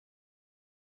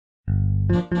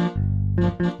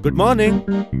Good morning.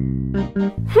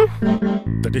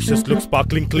 The dishes look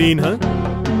sparkling clean, huh?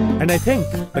 And I think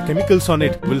the chemicals on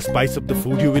it will spice up the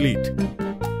food you will eat.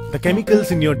 The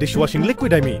chemicals in your dishwashing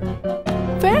liquid, I mean.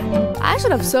 Fair? I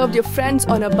should have served your friends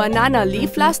on a banana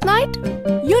leaf last night.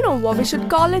 You know what we should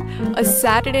call it? A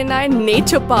Saturday night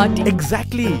nature party.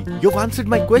 Exactly. You've answered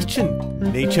my question.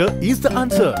 Nature is the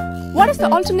answer. What is the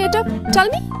alternative? Tell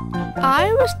me.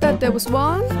 I wish that there was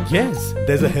one. Yes,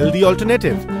 there's a healthy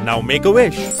alternative. Now make a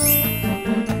wish.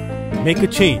 Make a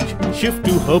change. Shift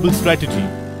to Herbal Strategy.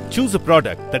 Choose a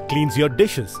product that cleans your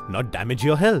dishes, not damage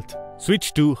your health.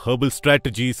 Switch to Herbal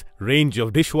Strategy's range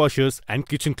of dishwashers and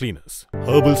kitchen cleaners.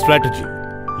 Herbal Strategy.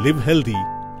 Live healthy,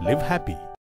 live happy.